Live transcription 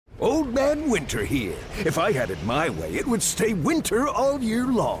Old Man Winter here. If I had it my way, it would stay winter all year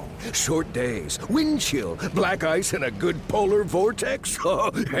long. Short days, wind chill, black ice, and a good polar vortex.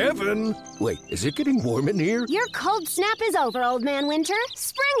 Oh, heaven! Wait, is it getting warm in here? Your cold snap is over, Old Man Winter.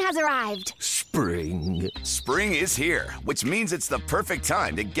 Spring has arrived. Spring. Spring is here, which means it's the perfect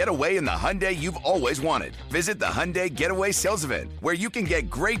time to get away in the Hyundai you've always wanted. Visit the Hyundai Getaway Sales Event, where you can get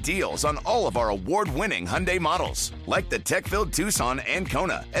great deals on all of our award-winning Hyundai models, like the tech-filled Tucson and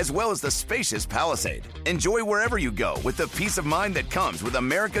Kona, as well as the spacious Palisade. Enjoy wherever you go with the peace of mind that comes with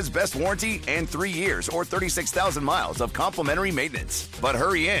America's best warranty and 3 years or 36,000 miles of complimentary maintenance. But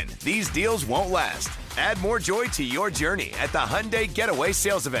hurry in, these deals won't last. Add more joy to your journey at the Hyundai Getaway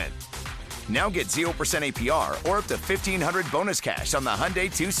Sales Event. Now get 0% APR or up to $1,500 bonus cash on the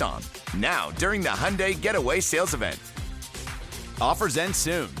Hyundai Tucson. Now, during the Hyundai Getaway Sales Event. Offers end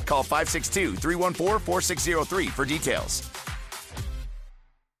soon. Call 562-314-4603 for details.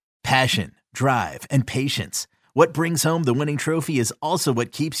 Passion, drive, and patience. What brings home the winning trophy is also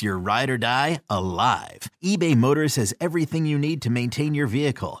what keeps your ride or die alive. eBay Motors has everything you need to maintain your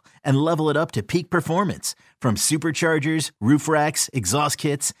vehicle and level it up to peak performance. From superchargers, roof racks, exhaust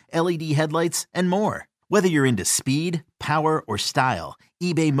kits, LED headlights, and more. Whether you're into speed, power, or style,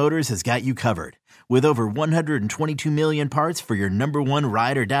 eBay Motors has got you covered. With over 122 million parts for your number one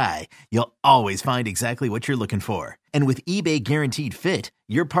ride or die, you'll always find exactly what you're looking for. And with eBay Guaranteed Fit,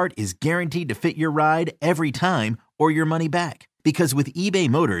 your part is guaranteed to fit your ride every time or your money back. Because with eBay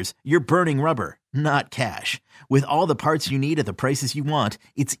Motors, you're burning rubber, not cash. With all the parts you need at the prices you want,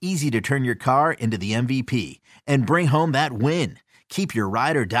 it's easy to turn your car into the MVP and bring home that win. Keep your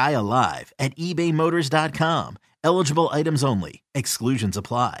ride or die alive at ebaymotors.com. Eligible items only. Exclusions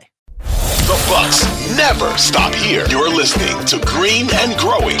apply. The Bucks never stop here. You're listening to Green and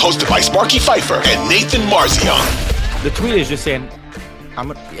Growing, hosted by Sparky Pfeiffer and Nathan Marzion. The tweet is just saying,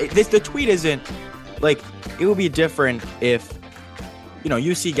 the tweet isn't like, it would be different if,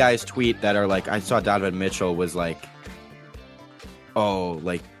 you see guys tweet that are like, I saw Donovan Mitchell was like, oh,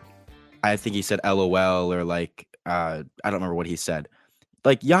 like, I think he said LOL or like, I don't remember what he said.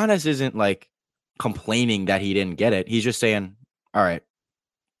 Like, Giannis isn't like complaining that he didn't get it. He's just saying, all right,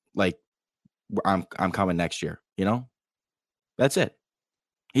 like, I'm coming next year, That's it.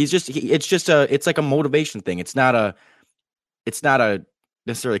 It's like a motivation thing. It's not a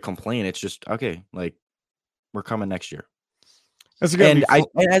necessarily complaint. It's just, okay, like, we're coming next year. That's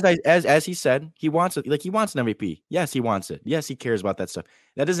as he said, he wants it. Like, he wants an MVP. Yes, he wants it. Yes, he cares about that stuff.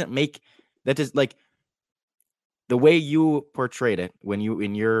 That is like the way you portrayed it when you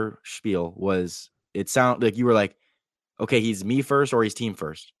in your spiel was, it sounded like you were like, okay, he's me first or he's team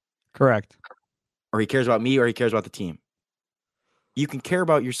first. Correct. Or he cares about me or he cares about the team. You can care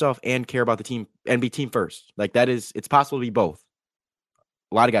about yourself and care about the team and be team first. Like, it's possible to be both.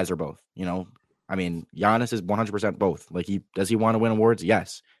 A lot of guys are both, I mean, Giannis is 100% both. Like, does he want to win awards?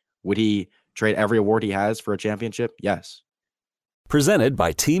 Yes. Would he trade every award he has for a championship? Yes. Presented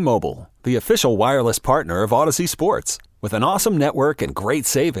by T-Mobile, the official wireless partner of Odyssey Sports. With an awesome network and great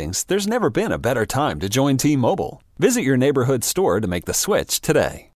savings, there's never been a better time to join T-Mobile. Visit your neighborhood store to make the switch today.